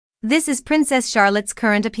This is Princess Charlotte's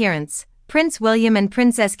current appearance. Prince William and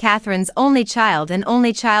Princess Catherine's only child and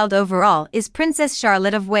only child overall is Princess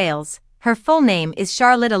Charlotte of Wales. Her full name is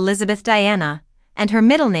Charlotte Elizabeth Diana, and her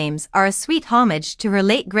middle names are a sweet homage to her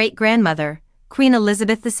late great-grandmother, Queen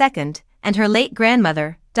Elizabeth II, and her late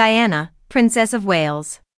grandmother, Diana, Princess of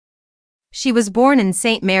Wales. She was born in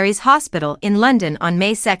St. Mary's Hospital in London on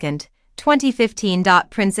May 2, 2015.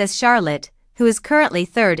 Princess Charlotte, who is currently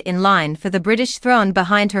third in line for the British throne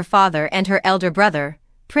behind her father and her elder brother,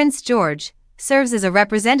 Prince George, serves as a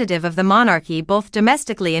representative of the monarchy both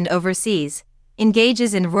domestically and overseas,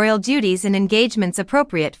 engages in royal duties and engagements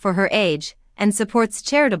appropriate for her age, and supports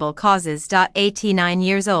charitable causes. 89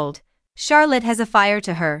 years old, Charlotte has a fire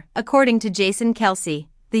to her, according to Jason Kelce,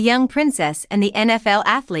 the young princess and the NFL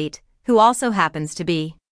athlete, who also happens to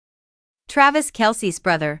be Travis Kelce's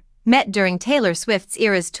brother, met during Taylor Swift's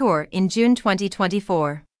Eras Tour in June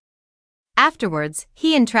 2024. Afterwards,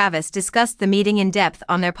 he and Travis discussed the meeting in depth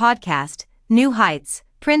on their podcast, New Heights.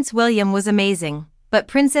 Prince William was amazing, but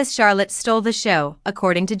Princess Charlotte stole the show,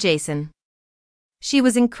 according to Jason. She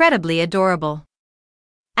was incredibly adorable.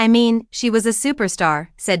 I mean, she was a superstar,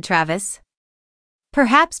 said Travis.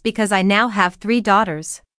 Perhaps because I now have 3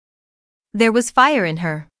 daughters. There was fire in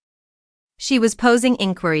her. She was posing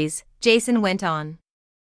inquiries, Jason went on.